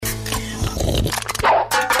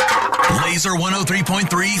Laser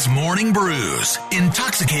 103.3's Morning Brews,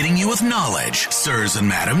 intoxicating you with knowledge, sirs and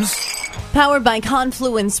madams. Powered by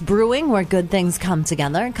Confluence Brewing, where good things come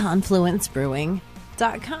together.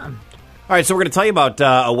 ConfluenceBrewing.com. All right, so we're going to tell you about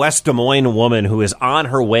a West Des Moines woman who is on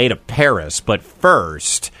her way to Paris. But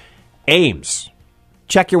first, Ames,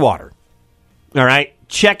 check your water. All right,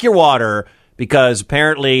 check your water because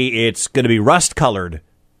apparently it's going to be rust-colored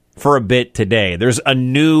for a bit today. There's a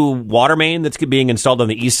new water main that's being installed on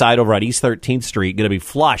the east side over on East 13th Street, going to be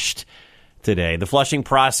flushed today. The flushing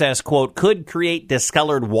process, quote, could create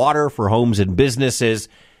discolored water for homes and businesses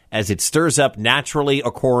as it stirs up naturally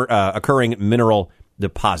occurring mineral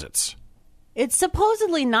deposits. It's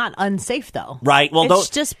supposedly not unsafe, though. Right. Well, it's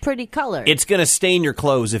just pretty colored. It's going to stain your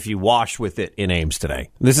clothes if you wash with it in Ames today.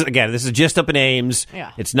 This is just up in Ames.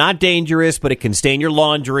 Yeah. It's not dangerous, but it can stain your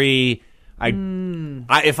laundry.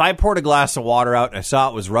 If I poured a glass of water out and I saw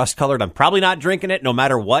it was rust-colored, I'm probably not drinking it no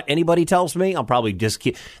matter what anybody tells me. I'll probably just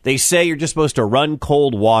keep... They say you're just supposed to run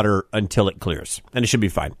cold water until it clears, and it should be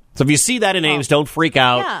fine. So if you see that in Ames, don't freak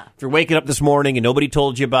out. Yeah. If you're waking up this morning and nobody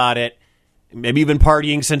told you about it, maybe you've been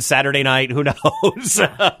partying since Saturday night. Who knows?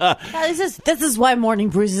 This is why Morning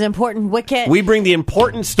Brews is important, Wicket. We bring the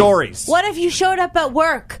important stories. What if you showed up at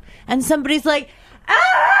work and somebody's like, water!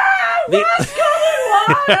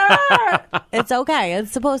 It's okay.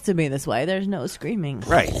 It's supposed to be this way. There's no screaming.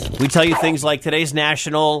 Right. We tell you things like today's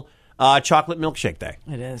National Chocolate Milkshake Day.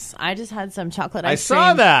 It is. I just had some chocolate ice cream. I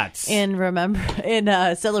saw that.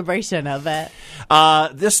 In celebration of it.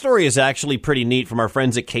 This story is actually pretty neat from our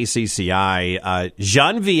friends at KCCI.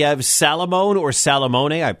 Genevieve Salamone or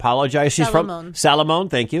Salamone, I apologize. She's from Salamone,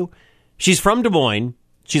 thank you. She's from Des Moines.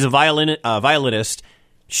 She's a violinist.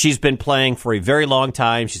 She's been playing for a very long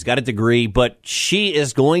time. She's got a degree, but she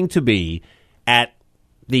is going to be at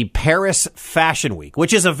the Paris Fashion Week,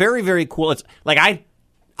 which is a very, very cool. It's like I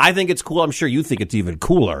think it's cool. I'm sure you think it's even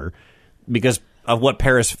cooler because of what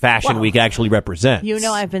Paris Fashion Week actually represents. You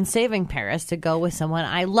know, I've been saving Paris to go with someone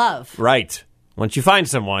I love. Right. Once you find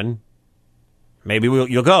someone, maybe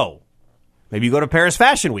you'll go. Maybe you go to Paris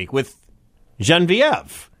Fashion Week with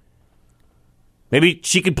Genevieve. Maybe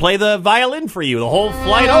she could play the violin for you the whole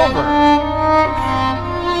flight over.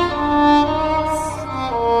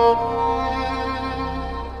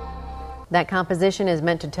 That composition is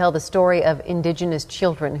meant to tell the story of Indigenous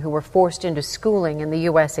children who were forced into schooling in the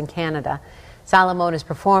U.S. and Canada. Salamone is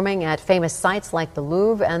performing at famous sites like the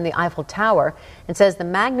Louvre and the Eiffel Tower and says the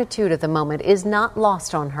magnitude of the moment is not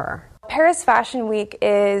lost on her. Paris Fashion Week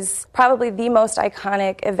is probably the most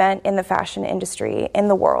iconic event in the fashion industry in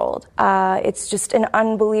the world. It's just an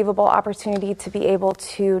unbelievable opportunity to be able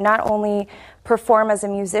to not only perform as a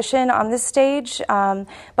musician on this stage,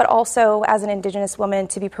 but also as an Indigenous woman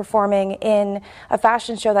to be performing in a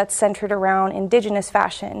fashion show that's centered around Indigenous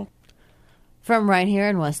fashion. From right here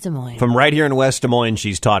in West Des Moines. From right here in West Des Moines,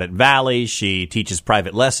 she's taught at Valley. She teaches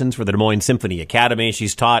private lessons for the Des Moines Symphony Academy.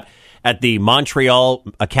 She's taught at the Montreal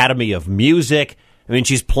Academy of Music. I mean,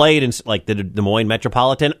 she's played in like the Des Moines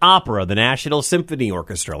Metropolitan Opera, the National Symphony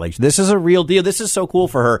Orchestra. Like, this is a real deal. This is so cool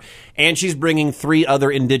for her. And she's bringing 3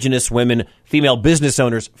 other Indigenous women, female business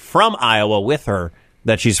owners from Iowa with her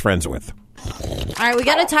that she's friends with. All right, we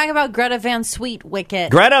got to talk about Greta Van Sweet,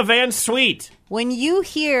 Wicket. Greta Van Sweet. When you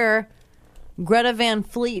hear Greta Van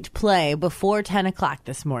Fleet play before 10 o'clock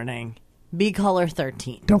this morning, be caller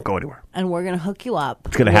 13. Don't go anywhere. And we're going to hook you up.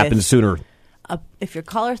 It's going to happen sooner. If you're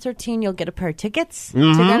caller 13, you'll get a pair of tickets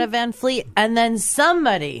to Greta Van Fleet. And then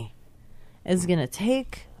somebody is going to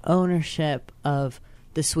take ownership of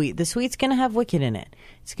the suite. The suite's going to have Wicket in it.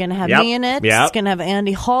 It's going to have me in it. It's going to have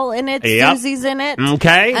Andy Hall in it. Susie's in it.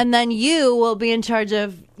 Okay. And then you will be in charge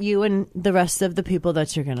of you and the rest of the people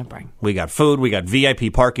that you're going to bring. We got food. We got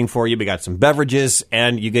VIP parking for you. We got some beverages.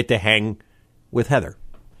 And you get to hang with Heather.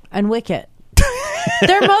 And Wicket.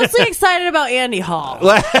 They're mostly excited about Andy Hall.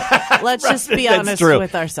 Let's just be honest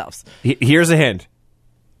with ourselves. Here's a hint.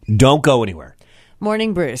 Don't go anywhere.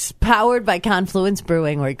 Morning Brews, powered by Confluence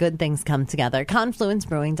Brewing, where good things come together.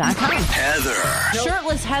 ConfluenceBrewing.com. Heather.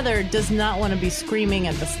 Shirtless Heather does not want to be screaming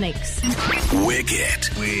at the snakes.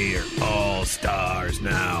 Wicket. We're all stars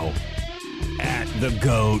now at the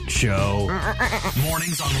GOAT Show.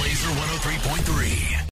 Mornings on Laser 103.3.